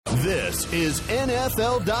This is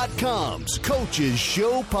NFL.com's Coaches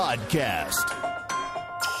Show podcast.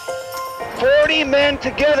 40 men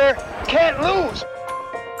together can't lose.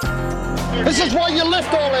 This is why you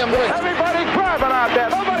lift all them weights. Everybody grabbing out there.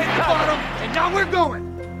 Nobody touching them. And now we're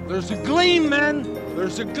going. There's a gleam, man.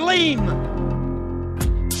 There's a gleam.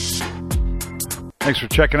 Thanks for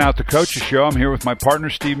checking out the Coaches Show. I'm here with my partner,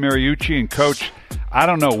 Steve Mariucci. And, Coach, I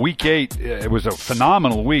don't know, week 8, it was a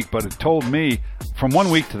phenomenal week, but it told me from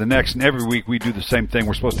one week to the next, and every week we do the same thing.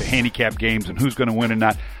 We're supposed to handicap games and who's going to win and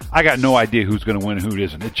not. I got no idea who's going to win and who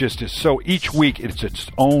isn't. It just is so each week it's its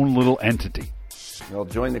own little entity. Well,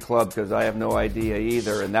 join the club because I have no idea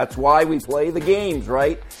either, and that's why we play the games,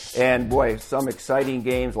 right? And boy, some exciting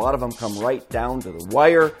games. A lot of them come right down to the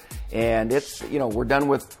wire, and it's, we're done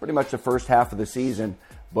with pretty much the first half of the season,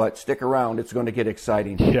 but stick around. It's going to get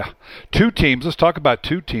exciting. Yeah. 2 teams. Let's talk about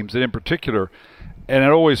 2 teams that in particular, and it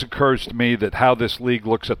always occurs to me that how this league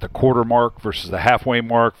looks at the quarter mark versus the halfway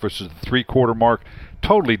mark versus the 3-quarter mark,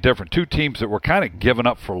 totally different. 2 teams that were kind of given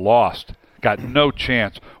up for lost, got no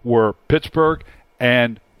chance, were Pittsburgh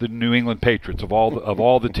and the New England Patriots. Of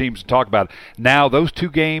all the teams to talk about. Now, those 2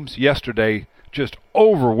 games yesterday, just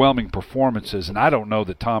overwhelming performances, and I don't know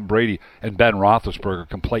that Tom Brady and Ben Roethlisberger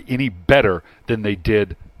can play any better than they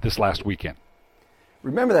did this last weekend.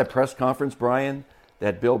 Remember that press conference, Brian,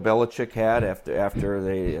 that Bill Belichick had after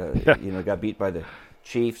they got beat by the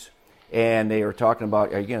Chiefs? And they were talking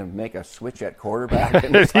about, are you going to make a switch at quarterback?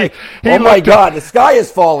 And it's like, my God, the sky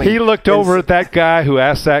is falling. He looked over at that guy who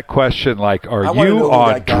asked that question like, are you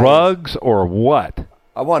on drugs or what?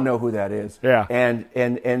 I want to know who that is. Yeah.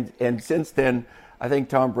 And since then, I think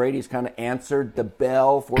Tom Brady's kind of answered the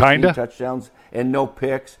bell, 14 touchdowns and no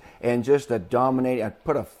picks, and just a dominating. I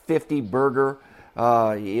put a 50-burger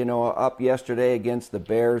up yesterday against the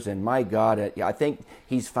Bears, and my God, I think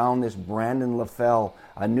he's found this Brandon LaFell,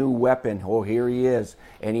 a new weapon. Oh, here he is,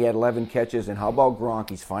 and he had 11 catches, and how about Gronk?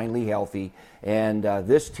 He's finally healthy, and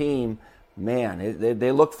this team, man,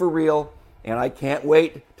 they look for real, and I can't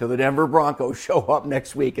wait till the Denver Broncos show up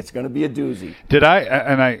next week. It's going to be a doozy.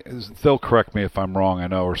 They'll correct me if I'm wrong, I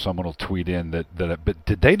know, or someone will tweet in but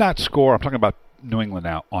did they not score, I'm talking about New England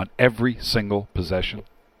now, on every single possession?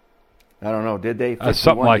 I don't know. Did they?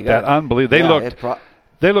 Something like that. Unbelievable.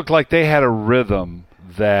 They looked like they had a rhythm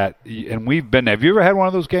that, and we've been there. Have you ever had one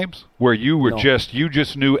of those games where you were you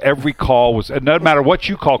just knew every call was, and no matter what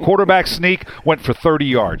you call, quarterback sneak went for 30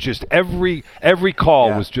 yards. Just every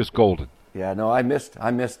call was just golden. Yeah, no, I missed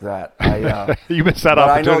that. You missed that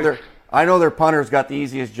opportunity. I know their punter's got the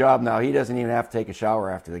easiest job now. He doesn't even have to take a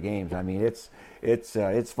shower after the games. I mean, it's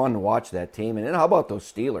fun to watch that team. And then how about those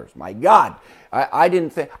Steelers? My God,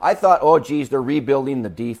 I thought, oh geez, they're rebuilding the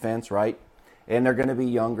defense, right? And they're going to be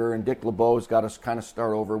younger. And Dick LeBeau's got to kind of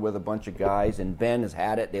start over with a bunch of guys. And Ben has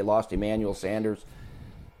had it. They lost Emmanuel Sanders.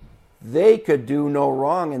 They could do no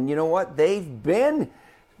wrong. And you know what? They've been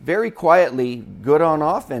very quietly good on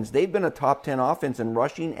offense. They've been a top 10 offense in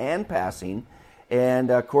rushing and passing. And,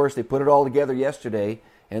 of course, they put it all together yesterday,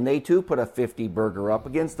 and they, too, put a 50-burger up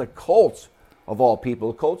against the Colts, of all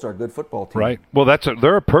people. The Colts are a good football team. Right. Well,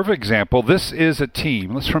 they're a perfect example. This is a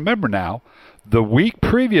team. Let's remember now, the week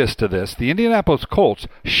previous to this, the Indianapolis Colts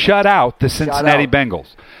shut out the Cincinnati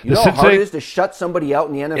Bengals. You know how hard it is to shut somebody out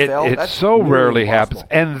in the NFL? It so rarely happens.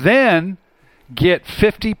 And then get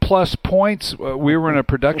 50-plus points. We were in a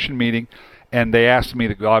production meeting, and they asked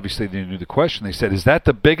me, obviously they knew the question. They said, is that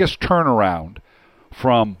the biggest turnaround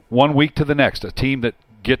from one week to the next, a team that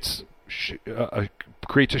gets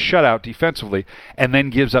creates a shutout defensively and then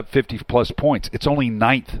gives up 50-plus points? It's only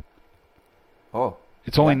 9th. Oh.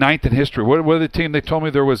 It's only 9th in history. What the team? They told me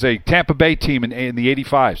there was a Tampa Bay team in the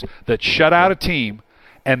 85s that shut out a team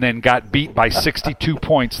and then got beat by 62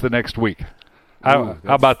 points the next week. How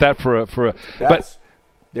about that for a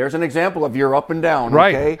there's an example of your up and down,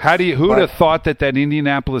 right? Okay? Who would have thought that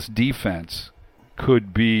Indianapolis defense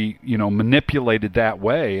could be, manipulated that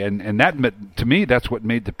way, and that, to me, that's what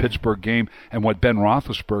made the Pittsburgh game and what Ben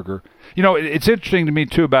Roethlisberger. It's interesting to me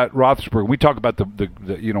too about Roethlisberger. We talk about the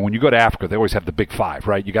when you go to Africa, they always have the Big Five,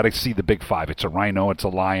 right? You got to see the Big Five. It's a rhino, it's a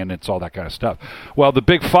lion, it's all that kind of stuff. Well, the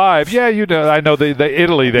Big Five, I know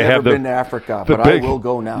Italy they have been to Africa, but I will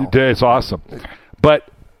go now. It's awesome, but.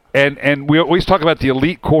 And we always talk about the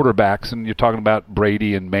elite quarterbacks, and you're talking about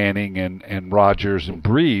Brady and Manning and Rodgers and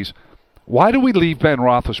Breeze. Why do we leave Ben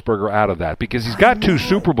Roethlisberger out of that? Because he's got 2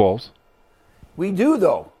 Super Bowls. We do,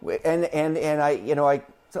 though, and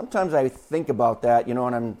sometimes I think about that, and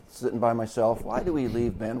I'm sitting by myself. Why do we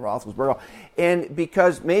leave Ben Roethlisberger? And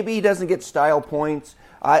because maybe he doesn't get style points.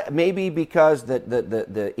 Maybe because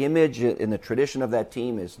the image and the tradition of that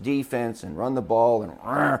team is defense and run the ball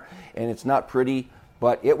and it's not pretty.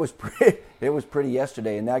 But it was pretty. It was pretty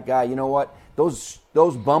yesterday. And that guy, you know what? Those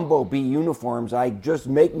Bumblebee uniforms, just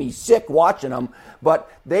make me sick watching them. But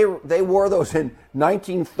they wore those in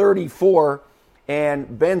 1934.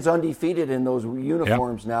 And Ben's undefeated in those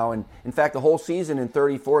uniforms now. And, in fact, the whole season in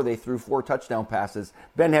 34, they threw 4 touchdown passes.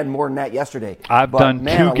 Ben had more than that yesterday. I've done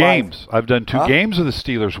 2 games. I've done 2 games of the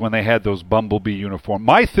Steelers when they had those Bumblebee uniforms.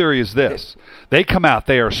 My theory is this. They come out.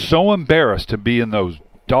 They are so embarrassed to be in those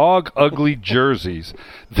dog ugly jerseys.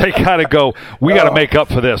 They got to go, we got to make up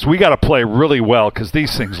for this. We got to play really well because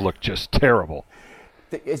these things look just terrible.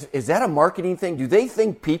 Is that a marketing thing? Do they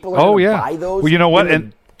think people are going to buy those? Well, you know what?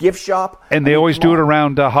 And gift shop, and they always do it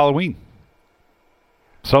around Halloween.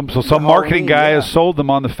 Some marketing guy has sold them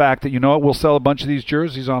on the fact that we'll sell a bunch of these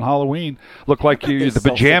jerseys on Halloween. Look like the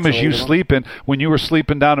pajamas you sleep in when you were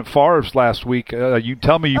sleeping down at Favre's last week. You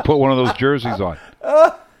tell me you put one of those jerseys on,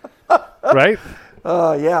 right?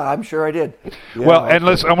 Yeah, I'm sure I did. Yeah, well, and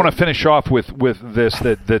I want to finish off with this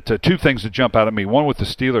that 2 things that jump out at me. One with the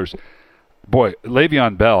Steelers. Boy,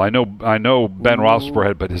 Le'Veon Bell, I know Ben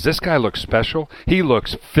Roethlisberger, but does this guy look special? He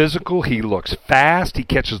looks physical. He looks fast. He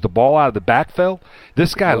catches the ball out of the backfield.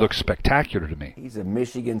 This guy looks spectacular to me. He's a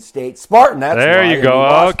Michigan State Spartan. That's there you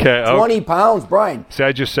go. Okay. 20 pounds, Brian. See,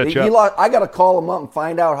 I just set you up. I got to call him up and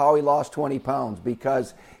find out how he lost 20 pounds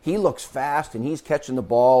because he looks fast and he's catching the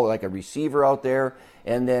ball like a receiver out there.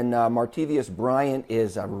 And then Martavis Bryant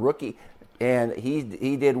is a rookie, and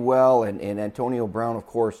he did well, and Antonio Brown, of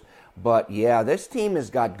course. But, yeah, this team has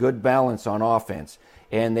got good balance on offense.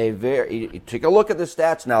 And take a look at the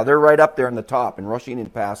stats now. They're right up there in the top in rushing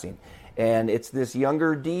and passing. And it's this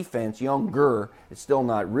younger defense, younger. It's still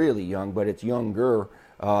not really young, but it's younger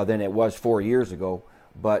than it was 4 years ago.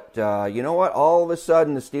 But you know what? All of a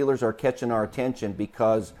sudden the Steelers are catching our attention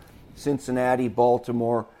because Cincinnati,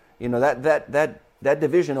 Baltimore, that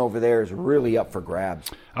division over there is really up for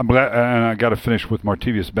grabs. I'm glad, and I got to finish with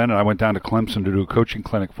Martavis Bennett. I went down to Clemson to do a coaching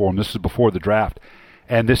clinic for him. This is before the draft.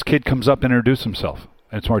 And this kid comes up and introduces himself.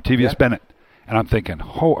 And it's Martavis Bennett. And I'm thinking,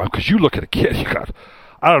 because you look at a kid,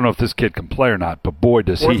 I don't know if this kid can play or not, but boy,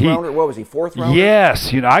 does Fourth rounder? What was he, 4th rounder?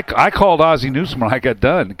 Yes. I called Ozzie Newsome when I got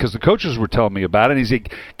done because the coaches were telling me about it. He's a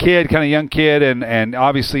kid, kind of young kid, and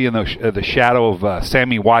obviously in the shadow of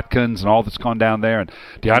Sammy Watkins and all that's gone down there and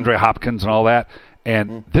DeAndre Hopkins and all that.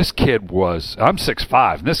 And this kid I'm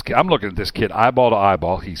 6'5", and I'm looking at this kid eyeball to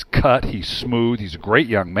eyeball. He's cut, he's smooth, he's a great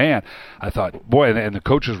young man. I thought, boy, and the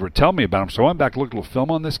coaches were telling me about him, so I went back to look at a little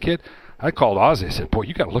film on this kid. I called Ozzie. I said, boy,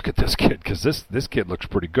 you got to look at this kid because this kid looks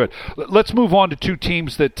pretty good. Let's move on to 2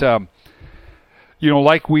 teams that,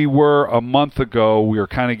 like we were a month ago, we were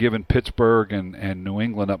kind of giving Pittsburgh and New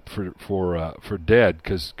England up for dead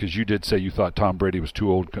because you did say you thought Tom Brady was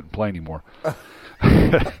too old, couldn't play anymore.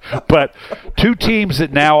 But 2 teams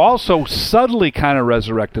that now also subtly kind of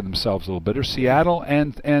resurrected themselves a little bit are Seattle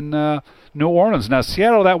and New Orleans. Now,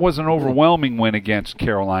 Seattle, that was an overwhelming win against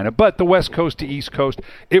Carolina, but the West Coast to East Coast,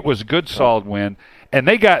 it was a good, solid win. And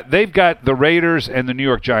they've got the Raiders and the New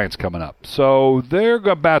York Giants coming up. So they're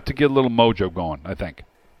about to get a little mojo going, I think.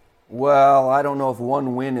 Well, I don't know if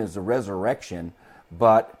one win is a resurrection,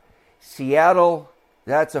 but Seattle,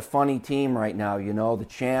 that's a funny team right now. The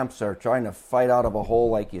champs are trying to fight out of a hole,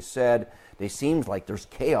 like you said. It seems like there's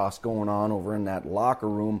chaos going on over in that locker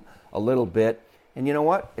room a little bit. And you know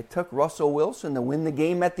what? It took Russell Wilson to win the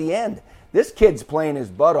game at the end. This kid's playing his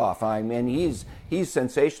butt off. I mean, he's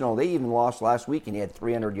sensational. They even lost last week, and he had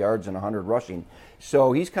 300 yards and 100 rushing.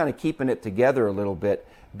 So he's kind of keeping it together a little bit.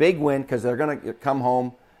 Big win because they're going to come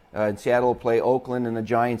home. And Seattle will play Oakland and the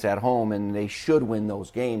Giants at home, and they should win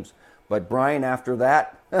those games. But, Brian, after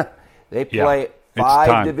that, they play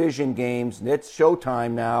 5 division games. It's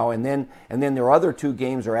showtime now. And then their other 2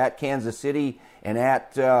 games are at Kansas City and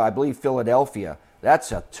at, I believe, Philadelphia.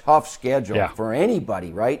 That's a tough schedule for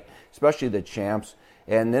anybody, right? Especially the champs.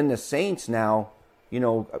 And then the Saints now,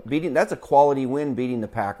 that's a quality win beating the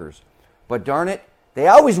Packers. But, darn it, they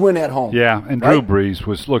always win at home. Yeah, and right? Drew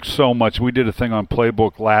Brees looked so much. We did a thing on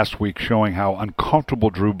Playbook last week showing how uncomfortable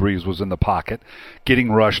Drew Brees was in the pocket, getting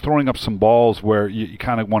rushed, throwing up some balls where you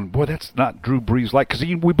kind of wonder, boy, that's not Drew Brees like. Because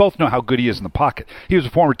we both know how good he is in the pocket. He was a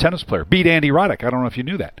former tennis player. Beat Andy Roddick. I don't know if you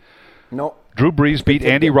knew that. No. Drew Brees beat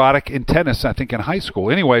Andy Roddick in tennis, I think, in high school.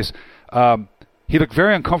 Anyways, he looked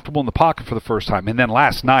very uncomfortable in the pocket for the first time. And then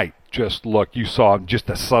last night, just look. You saw just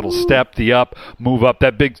the subtle step, the up, move up,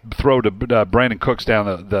 that big throw to Brandon Cooks down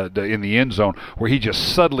the in the end zone where he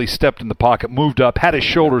just suddenly stepped in the pocket, moved up, had his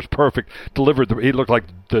shoulders perfect, delivered. He looked like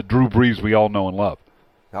the Drew Brees we all know and love.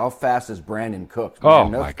 How fast is Brandon Cooks? Oh,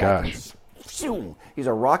 my gosh. He's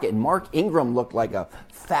a rocket. And Mark Ingram looked like a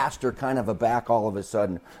faster kind of a back all of a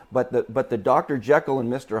sudden. But the Dr. Jekyll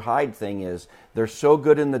and Mr. Hyde thing is they're so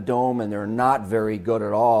good in the dome and they're not very good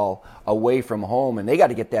at all away from home, and they got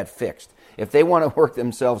to get that fixed. If they want to work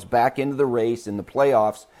themselves back into the race in the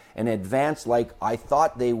playoffs and advance like I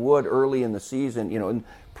thought they would early in the season, in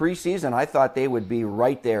preseason I thought they would be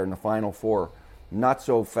right there in the Final Four. Not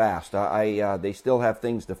so fast. They still have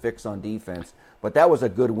things to fix on defense. But that was a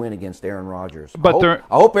good win against Aaron Rodgers. But I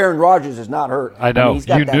hope Aaron Rodgers is not hurt. I know. He's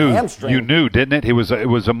got that hamstring. You knew, didn't it? It was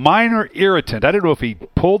a minor irritant. I don't know if he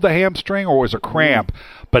pulled the hamstring or was a cramp,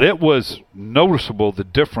 but it was noticeable, the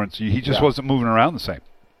difference. He just wasn't moving around the same.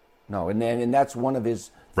 No, and that's one of his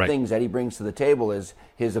things that he brings to the table is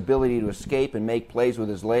his ability to escape and make plays with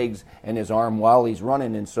his legs and his arm while he's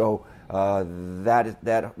running. And so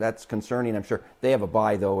that's concerning. I'm sure they have a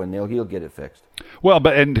bye though, and he'll get it fixed. Well,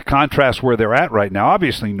 but and to contrast where they're at right now,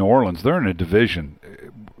 obviously New Orleans, they're in a division.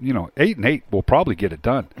 8-8 will probably get it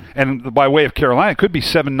done. And by way of Carolina, it could be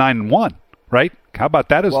 7-9-1, right? How about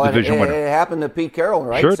that as division winner? It happened to Pete Carroll,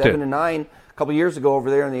 right? Sure 7-9 a couple years ago over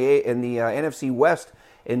there in the NFC West.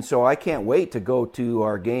 And so I can't wait to go to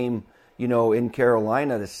our game, in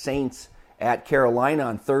Carolina, the Saints at Carolina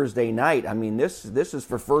on Thursday night. I mean, this is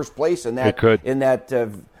for first place in that.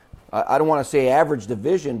 I don't want to say average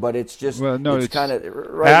division, but it's just it's kind of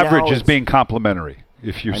right average now, is being complimentary.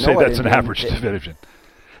 If you say that's an average division,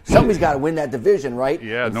 somebody's got to win that division, right?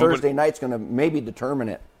 Yeah, and Thursday night's going to maybe determine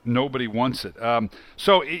it. Nobody wants it.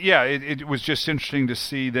 It was just interesting to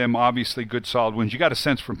see them, obviously good, solid wins. You got a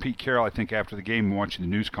sense from Pete Carroll, I think, after the game and watching the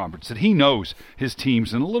news conference, that he knows his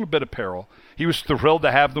team's in a little bit of peril. He was thrilled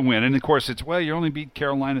to have the win. And, of course, you only beat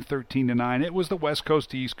Carolina 13-9. It was the West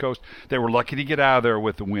Coast to East Coast. They were lucky to get out of there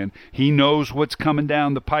with the win. He knows what's coming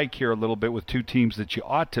down the pike here a little bit with two teams that you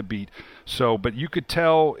ought to beat. But you could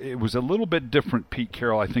tell it was a little bit different, Pete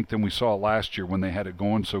Carroll, I think, than we saw last year when they had it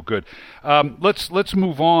going so good. Let's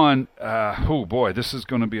move on. This is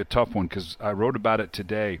going to be a tough one because I wrote about it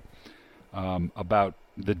today, about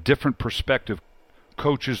the different perspective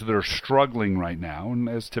coaches that are struggling right now. And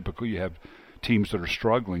as typical, you have teams that are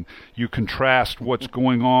struggling. You contrast what's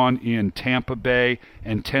going on in Tampa Bay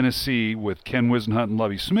and Tennessee with Ken Whisenhunt and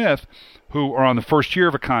Lovie Smith, who are on the first year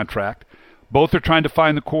of a contract. Both are trying to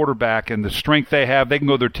find the quarterback, and the strength they have, they can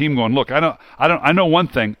go to their team going, look, I know one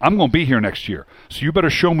thing. I'm going to be here next year, so you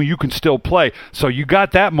better show me you can still play. So you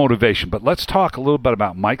got that motivation. But let's talk a little bit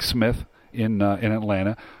about Mike Smith in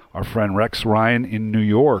Atlanta. Our friend Rex Ryan in New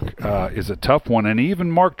York is a tough one, and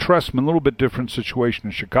even Mark Trestman, a little bit different situation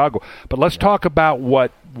in Chicago. But let's talk about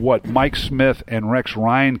what Mike Smith and Rex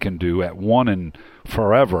Ryan can do at one and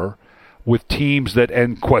forever with teams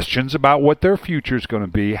and questions about what their future is going to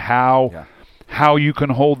be, how you can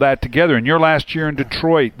hold that together. And your last year in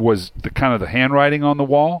Detroit was the kind of the handwriting on the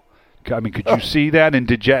wall. I mean, could you see that? And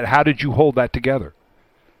how did you hold that together?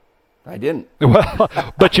 I didn't.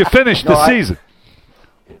 Well, but you finished the season.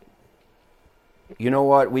 You know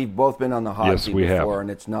what? We've both been on the hot seat before, have.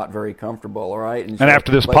 And it's not very comfortable, all right? And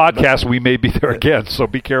after this podcast, we may be there again, so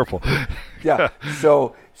be careful. Yeah.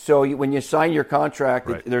 So when you sign your contract,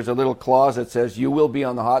 there's a little clause that says you will be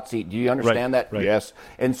on the hot seat. Do you understand that? Right. Yes.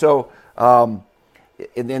 And so and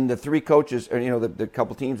then the three coaches, or the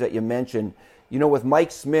couple teams that you mentioned, with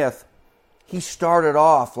Mike Smith, he started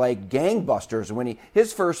off like gangbusters. When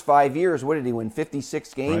his first 5 years, what did he win?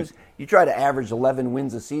 56 games. Right. You try to average 11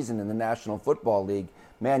 wins a season in the National Football League,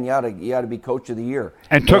 man, you ought to be Coach of the Year.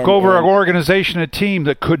 And took over an organization, a team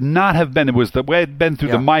that could not have been. It was the way it had been through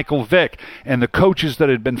the Michael Vick and the coaches that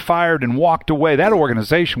had been fired and walked away. That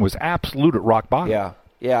organization was absolute at rock bottom.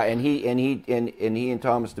 Yeah, and he and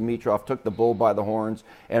Thomas Dimitroff took the bull by the horns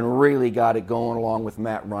and really got it going, along with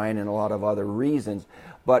Matt Ryan and a lot of other reasons.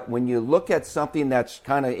 But when you look at something that's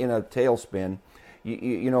kind of in a tailspin,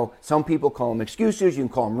 you some people call them excuses, you can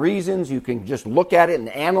call them reasons, you can just look at it and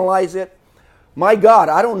analyze it. My God,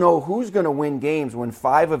 I don't know who's going to win games when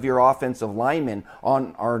 5 of your offensive linemen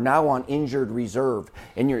are now on injured reserve,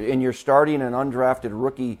 and you're starting an undrafted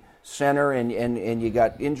rookie center, and you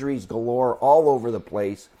got injuries galore all over the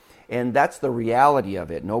place, and that's the reality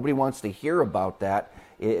of it. Nobody wants to hear about that.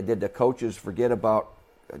 Did the coaches forget about?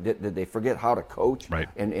 Did they forget how to coach? Right.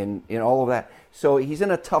 And all of that. So he's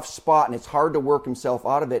in a tough spot, and it's hard to work himself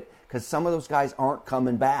out of it because some of those guys aren't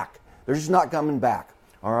coming back. They're just not coming back.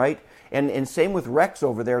 All right. And same with Rex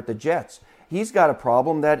over there at the Jets. he's got a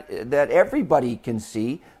problem that everybody can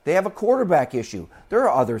see. They have a quarterback issue. There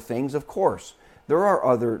are other things, of course. There are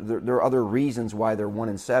other reasons why they're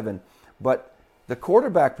 1-7, but the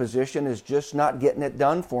quarterback position is just not getting it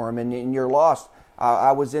done for them, and you're lost.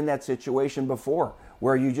 I was in that situation before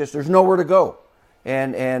where there's nowhere to go,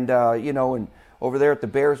 and over there at the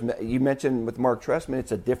Bears, you mentioned with Mark Trestman,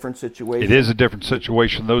 it's a different situation. It is a different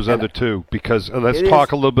situation, those other two, because let's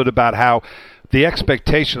talk a little bit about how the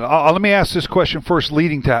expectation. Let me ask this question first,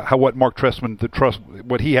 leading to what Mark Trestman,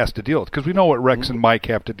 what he has to deal with, because we know what Rex and Mike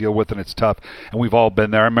have to deal with, and it's tough, and we've all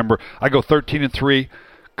been there. I remember I go 13-3.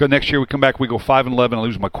 Next year we come back, we go 5-11. I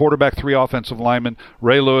lose my quarterback, 3 offensive linemen,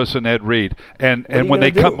 Ray Lewis and Ed Reed. And when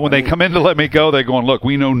they come in to let me go, they're going, look,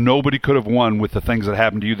 we know nobody could have won with the things that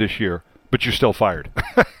happened to you this year, but you're still fired.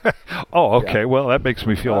 Oh, okay. Yeah. Well, that makes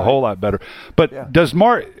me feel a whole lot better. But does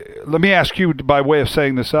Mark? Let me ask you by way of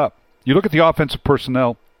saying this up. You look at the offensive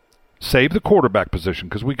personnel. Save the quarterback position,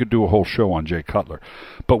 because we could do a whole show on Jay Cutler.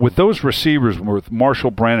 But with those receivers, with Marshall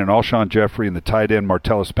Brandon, Alshon Jeffrey, and the tight end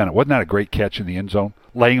Martellus Bennett, wasn't that a great catch in the end zone?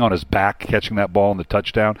 Laying on his back, catching that ball in the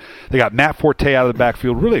touchdown. They got Matt Forte out of the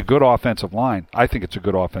backfield. Really a good offensive line. I think it's a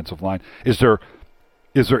good offensive line. Is there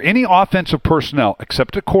any offensive personnel,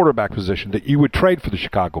 except the quarterback position, that you would trade for the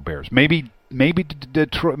Chicago Bears? Maybe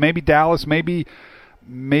Detroit, maybe Dallas, maybe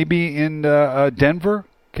in Denver?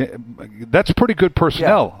 That's pretty good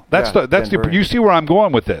personnel. That's you see where I'm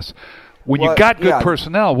going with this. When you got good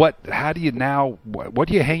personnel, what do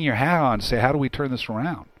you hang your hat on and say, how do we turn this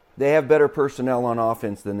around? They have better personnel on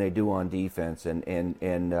offense than they do on defense, and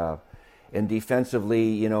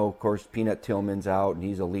defensively, of course, Peanut Tillman's out and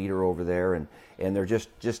he's a leader over there, and they're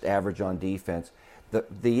just average on defense.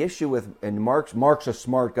 The issue Mark's a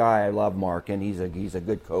smart guy. I love Mark, and he's a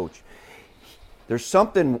good coach. There's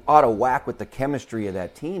something out of whack with the chemistry of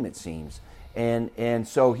that team, it seems, and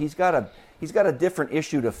so he's got a different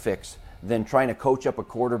issue to fix than trying to coach up a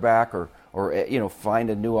quarterback or find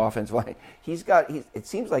a new offensive line. It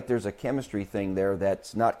seems like there's a chemistry thing there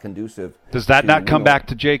that's not conducive. Does that not come back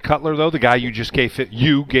to Jay Cutler though, the guy you just gave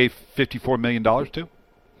 $54 million to?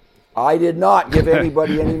 I did not give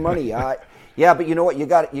anybody any money. But you know what? You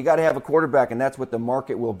got to have a quarterback, and that's what the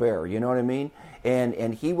market will bear. You know what I mean?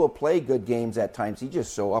 And he will play good games at times. He's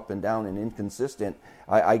just so up and down and inconsistent.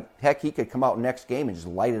 Heck, he could come out next game and just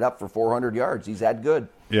light it up for 400 yards. He's that good.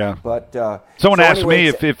 Yeah. But someone asked me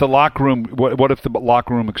if the locker room, what if the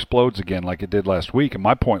locker room explodes again like it did last week? And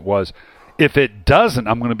my point was, if it doesn't,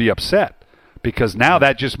 I'm going to be upset, because now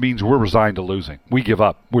that just means we're resigned to losing. We give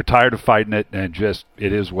up. We're tired of fighting it, and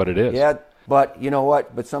it is what it is. Yeah, but you know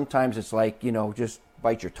what? But sometimes it's like, just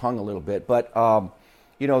bite your tongue a little bit. But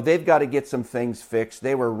they've got to get some things fixed.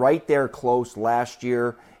 They were right there close last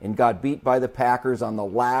year and got beat by the Packers on the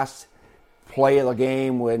last play of the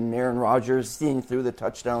game when Aaron Rodgers threw the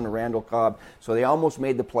touchdown to Randall Cobb. So they almost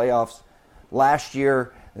made the playoffs last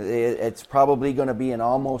year. It's probably going to be an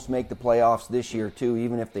almost make the playoffs this year too,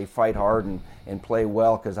 even if they fight hard and play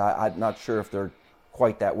well, because I'm not sure if they're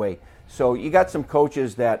quite that way. So you got some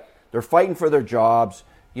coaches that they're fighting for their jobs.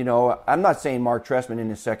 I'm not saying Mark Trestman in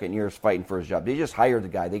his second year is fighting for his job. They just hired the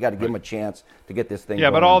guy. They got to give him a chance to get this thing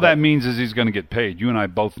going. But all that means is he's going to get paid. You and I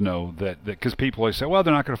both know that because people always say, well,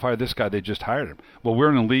 they're not going to fire this guy. They just hired him. Well, we're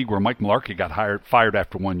in a league where Mike Mularkey got fired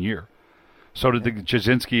after 1 year. So did the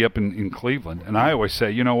Jasinski up in Cleveland. And I always say,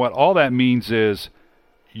 you know what? All that means is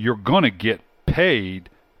you're going to get paid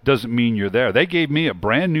doesn't mean you're there. They gave me a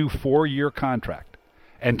brand new 4-year contract.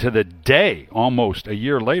 And to the day, almost a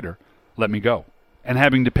year later, let me go. And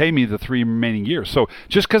having to pay me the 3 remaining years. So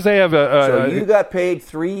just because they have So you got paid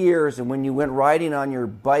 3 years, and when you went riding on your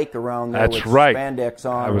bike around there with spandex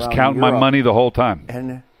on, I was counting my money the whole time.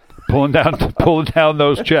 And pulling down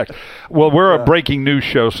those checks. Well, we're a breaking news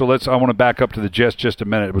show, so I want to back up to the Jets just a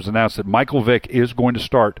minute. It was announced that Michael Vick is going to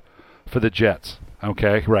start for the Jets.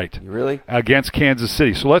 Okay, right. Really? Against Kansas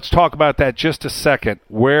City. So let's talk about that just a second.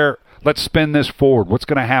 Let's spin this forward. What's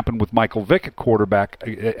going to happen with Michael Vick at quarterback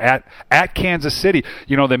at Kansas City?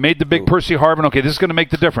 They made the big Percy Harvin. Okay, this is going to make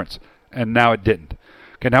the difference. And now it didn't.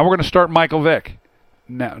 Okay, now we're going to start Michael Vick.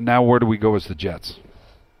 Now where do we go as the Jets?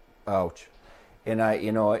 Ouch. And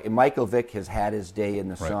Michael Vick has had his day in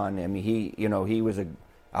the sun. I mean, he was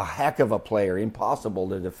a heck of a player, impossible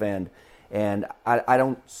to defend. And I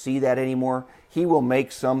don't see that anymore. He will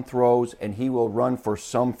make some throws, and he will run for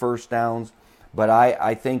some first downs. But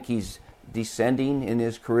I think he's descending in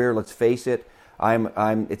his career. Let's face it.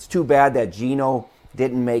 It's too bad that Geno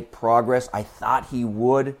didn't make progress. I thought he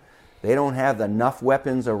would. They don't have enough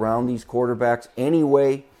weapons around these quarterbacks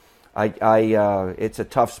anyway. It's a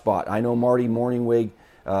tough spot. I know Marty Morningwig,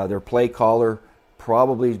 their play caller,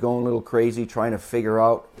 probably is going a little crazy trying to figure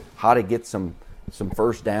out how to get some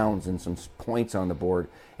first downs and some points on the board.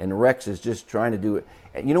 And Rex is just trying to do it.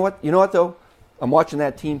 And you know what? Though, I'm watching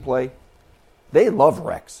that team play. They love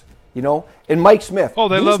Rex, and Mike Smith. Oh,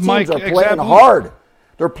 they These love teams Mike. Are playing Exactly. hard.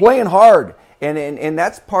 They're playing hard, and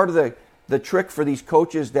that's part of the trick for these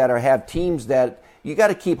coaches that have teams that you got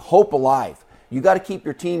to keep hope alive. You got to keep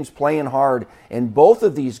your teams playing hard, and both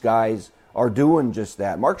of these guys are doing just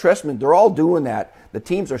that. Mark Trestman, they're all doing that. The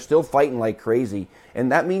teams are still fighting like crazy, and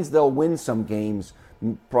that means they'll win some games,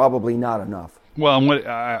 probably not enough. Well,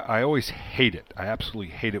 I always hate it. I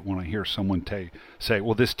absolutely hate it when I hear someone say,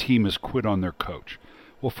 well, this team has quit on their coach.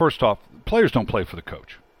 Well, first off, players don't play for the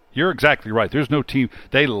coach. You're exactly right. There's no team.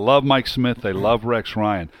 They love Mike Smith. They love Rex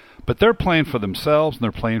Ryan. But they're playing for themselves, and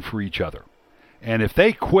they're playing for each other. And if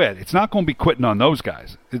they quit, it's not going to be quitting on those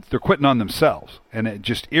guys. They're quitting on themselves. And it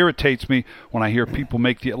just irritates me when I hear people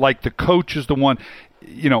make the coach is the one,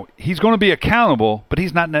 he's going to be accountable, but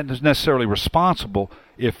he's not necessarily responsible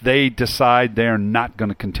if they decide they're not going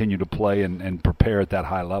to continue to play and prepare at that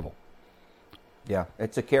high level. Yeah,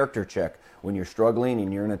 it's a character check when you're struggling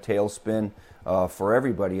and you're in a tailspin for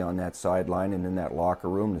everybody on that sideline and in that locker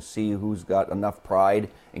room to see who's got enough pride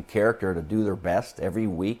and character to do their best every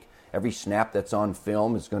week. Every snap that's on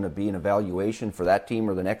film is going to be an evaluation for that team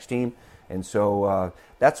or the next team. And so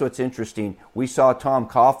that's what's interesting. We saw Tom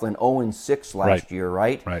Coughlin 0-6 last year,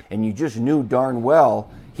 right? Right. And you just knew darn well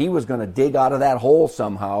he was going to dig out of that hole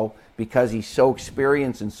somehow because he's so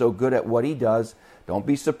experienced and so good at what he does. Don't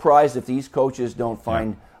be surprised if these coaches don't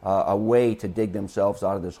find a way to dig themselves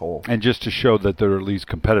out of this hole. And just to show that they're at least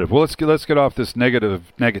competitive. Well, let's get off this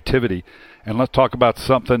negativity, and let's talk about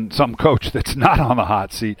some coach that's not on the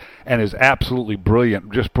hot seat and is absolutely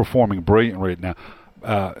brilliant, just performing brilliant right now.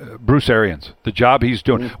 Bruce Arians, the job he's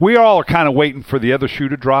doing. Mm-hmm. We all are kind of waiting for the other shoe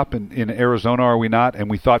to drop in Arizona, are we not? And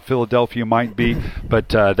we thought Philadelphia might be, but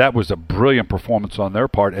that was a brilliant performance on their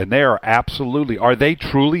part, and they are absolutely – are they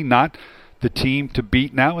truly not the team to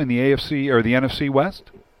beat now in the AFC or the NFC West?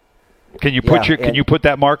 Can you put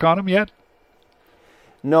that mark on them yet?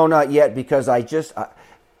 No, not yet, because I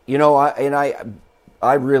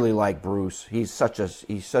really like Bruce. He's such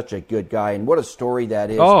a good guy, and what a story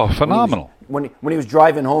that is. Oh, phenomenal! When he was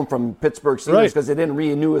driving home from Pittsburgh Steelers because they didn't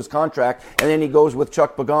renew his contract, and then he goes with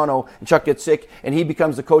Chuck Pagano, and Chuck gets sick, and he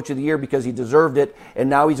becomes the coach of the year because he deserved it, and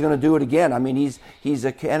now he's going to do it again. I mean, he's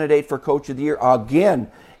a candidate for coach of the year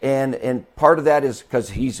again, and part of that is because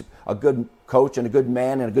he's a good coach and a good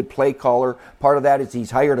man and a good play caller. Part of that is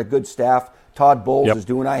he's hired a good staff. Todd Bowles is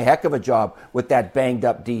doing a heck of a job with that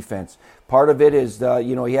banged-up defense. Part of it is,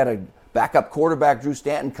 he had a backup quarterback, Drew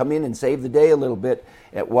Stanton, come in and save the day a little bit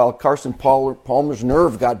while Carson Palmer's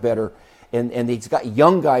nerve got better. And he's got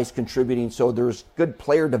young guys contributing, so there's good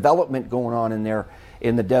player development going on in there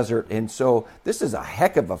in the desert. And so this is a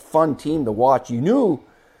heck of a fun team to watch. You knew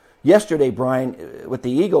yesterday, Brian, with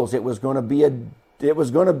the Eagles, it was going to be a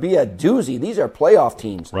doozy. These are playoff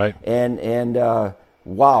teams. Right. And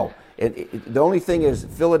wow. The only thing is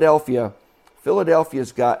Philadelphia's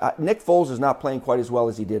got Nick Foles is not playing quite as well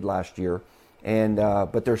as he did last year,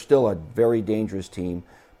 but they're still a very dangerous team.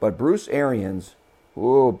 But Bruce Arians,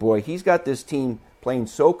 oh boy, he's got this team playing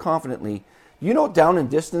so confidently. You know, down in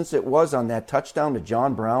distance it was on that touchdown to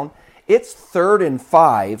John Brown. It's 3rd and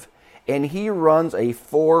 5, and he runs a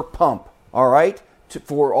 4 pump. All right,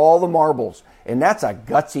 for all the marbles, and that's a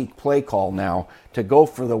gutsy play call now to go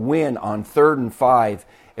for the win on 3rd and 5.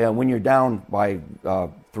 When you're down by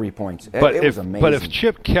 3 points. It was amazing. But if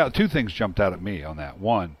Chip Kelly, two things jumped out at me on that.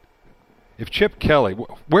 One, if Chip Kelly,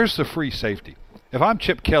 where's the free safety? If I'm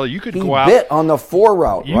Chip Kelly, you could go out. He bit on the 4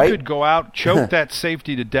 route, right? You could go out, choke that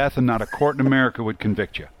safety to death, and not a court in America would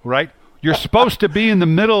convict you, right? You're supposed to be in the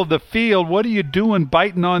middle of the field. What are you doing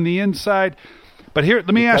biting on the inside? But here,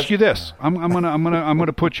 let me ask you this. I'm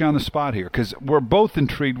gonna put you on the spot here because we're both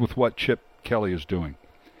intrigued with what Chip Kelly is doing.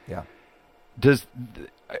 Yeah.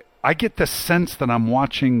 I get the sense that I'm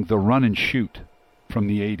watching the run and shoot from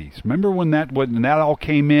the 80s. Remember when that all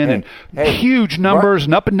came in huge numbers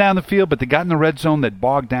and up and down the field, but they got in the red zone that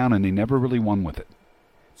bogged down and they never really won with it.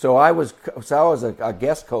 So I was a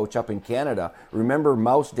guest coach up in Canada. Remember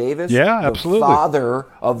Mouse Davis? Yeah, absolutely. The father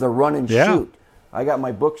of the run and shoot. I got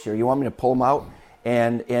my books here. You want me to pull them out?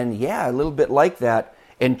 And a little bit like that.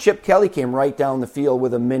 And Chip Kelly came right down the field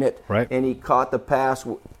with a minute, and he caught the pass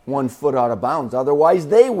 1 foot out of bounds. Otherwise,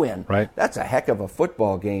 they win. Right. That's a heck of a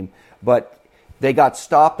football game. But they got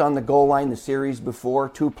stopped on the goal line the series before,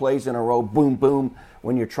 2 plays in a row, boom, boom.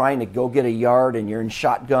 When you're trying to go get a yard and you're in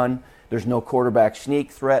shotgun, there's no quarterback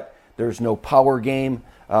sneak threat. There's no power game.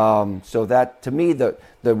 So that, to me, the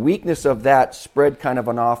weakness of that spread kind of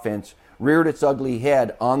an offense reared its ugly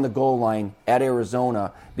head on the goal line at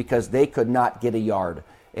Arizona because they could not get a yard.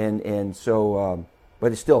 And so,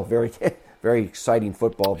 but it's still very, very exciting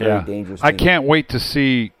football, very dangerous team. I can't wait to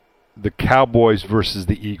see the Cowboys versus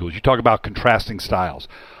the Eagles. You talk about contrasting styles.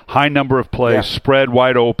 High number of plays, spread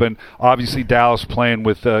wide open. Obviously, Dallas playing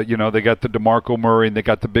with, they got the DeMarco Murray, and they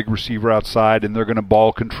got the big receiver outside, and they're going to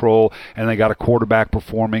ball control, and they got a quarterback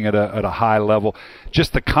performing at a high level.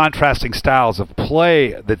 Just the contrasting styles of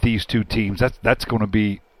play that these two teams, that's going to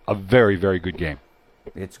be a very, very good game.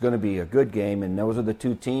 It's going to be a good game, and those are the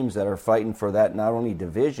two teams that are fighting for that not only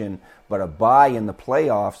division, but a bye in the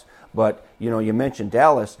playoffs. But, you mentioned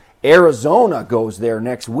Dallas. Arizona goes there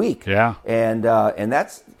next week. Yeah. And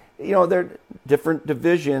that's, they're different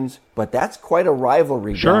divisions, but that's quite a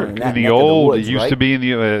rivalry. Sure. In that in the neck old, of the woods, it used right? to be in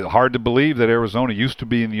the, hard to believe that Arizona used to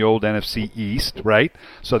be in the old NFC East, right?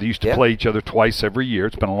 So they used to play each other twice every year.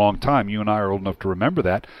 It's been a long time. You and I are old enough to remember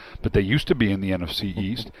that. But they used to be in the NFC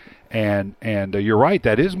East. And you're right,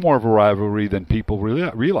 that is more of a rivalry than people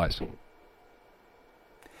realize.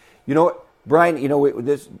 You know what, Brian,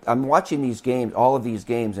 I'm watching these games, all of these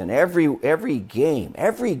games, and every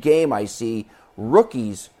game I see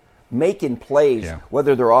rookies making plays,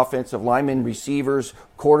 whether they're offensive linemen, receivers,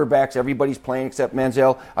 quarterbacks, everybody's playing except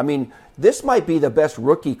Manziel. I mean, this might be the best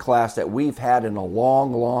rookie class that we've had in a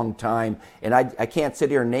long, long time, and I can't sit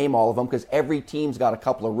here and name all of them because every team's got a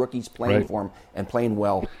couple of rookies playing for them and playing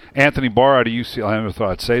well. Anthony Barr out of UCLA, I never thought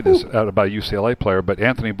I'd say this about a UCLA player, but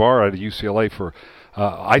Anthony Barr out of UCLA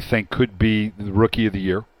I think could be the Rookie of the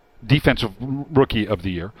Year, Defensive Rookie of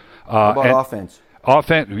the Year. How about offense?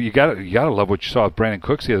 Offense, you got to love what you saw with Brandon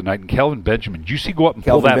Cooks the other night and Kelvin Benjamin. Did you see go up and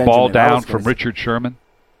pull that ball down from Richard Sherman?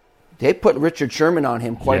 They put Richard Sherman on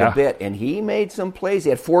him quite a bit, and he made some plays.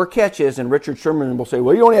 He had 4 catches, and Richard Sherman will say,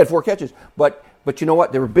 well, you only had 4 catches. But you know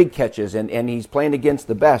what? They were big catches, and he's playing against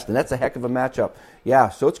the best, and that's a heck of a matchup. Yeah,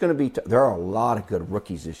 so it's going to be there are a lot of good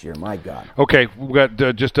rookies this year, my God. Okay, we've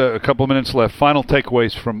got just a couple of minutes left. Final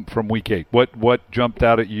takeaways from Week 8. What jumped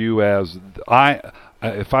out at you as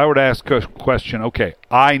if I were to ask a question, okay,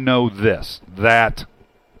 I know this, that,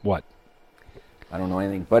 what? I don't know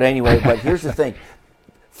anything. But anyway, here's the thing.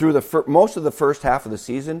 Through most of the first half of the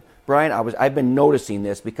season, Brian, I've been noticing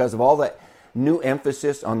this because of all that new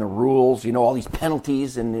emphasis on the rules, all these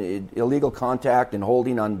penalties and illegal contact and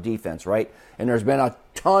holding on defense, right? And there's been a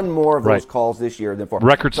ton more of those calls this year than before.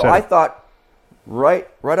 Record so I thought, right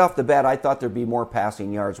off the bat, I thought there'd be more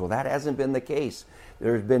passing yards. Well, that hasn't been the case.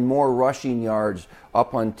 There's been more rushing yards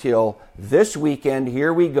up until this weekend.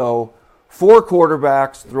 Here we go. 4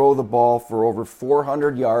 quarterbacks throw the ball for over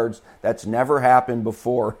 400 yards. That's never happened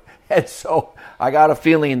before. And so I got a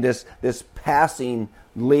feeling this passing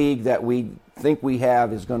league that we think we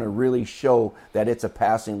have is going to really show that it's a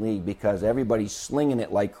passing league because everybody's slinging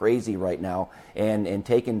it like crazy right now and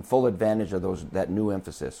taking full advantage of that new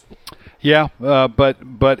emphasis. Yeah, but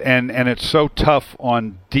it's so tough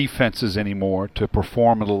on defenses anymore to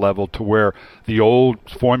perform at a level to where the old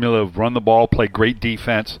formula of run the ball, play great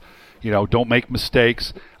defense, don't make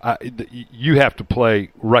mistakes. You have to play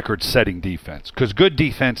record-setting defense because good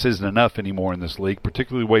defense isn't enough anymore in this league,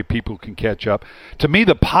 particularly the way people can catch up. To me,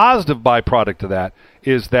 the positive byproduct of that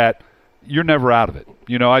is that you're never out of it.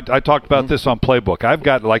 I talked about this on Playbook. I've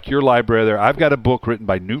got, like your library there, I've got a book written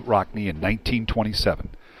by Newt Rockne in 1927.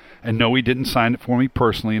 And no, he didn't sign it for me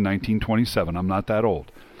personally in 1927. I'm not that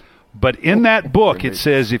old. But in that book, it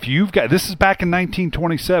says if you've got – this is back in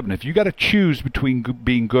 1927. If you got to choose between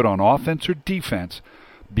being good on offense or defense,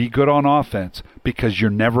 be good on offense because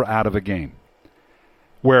you're never out of a game.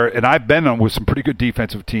 And I've been on with some pretty good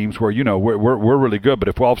defensive teams where, we're really good. But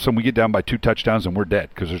if all of a sudden we get down by 2 touchdowns and we're dead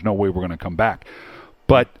because there's no way we're going to come back.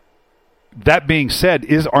 But that being said,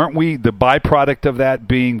 aren't we the byproduct of that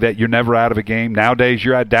being that you're never out of a game? Nowadays,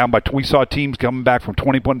 you're down by. We saw teams coming back from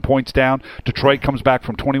 21 points down. Detroit comes back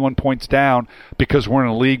from 21 points down because we're in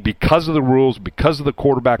a league because of the rules, because of the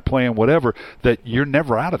quarterback playing, whatever. That you're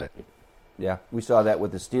never out of it. Yeah, we saw that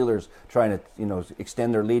with the Steelers trying to,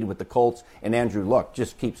 extend their lead with the Colts, and Andrew Luck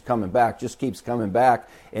just keeps coming back,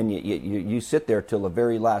 and you sit there till the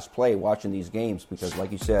very last play watching these games because,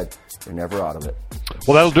 like you said, you're never out of it.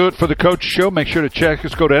 Well, that'll do it for the Coach Show. Make sure to check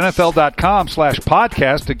us. Go to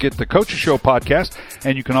NFL.com/podcast to get the Coach Show podcast,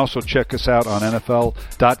 and you can also check us out on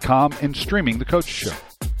NFL.com and streaming the Coach Show.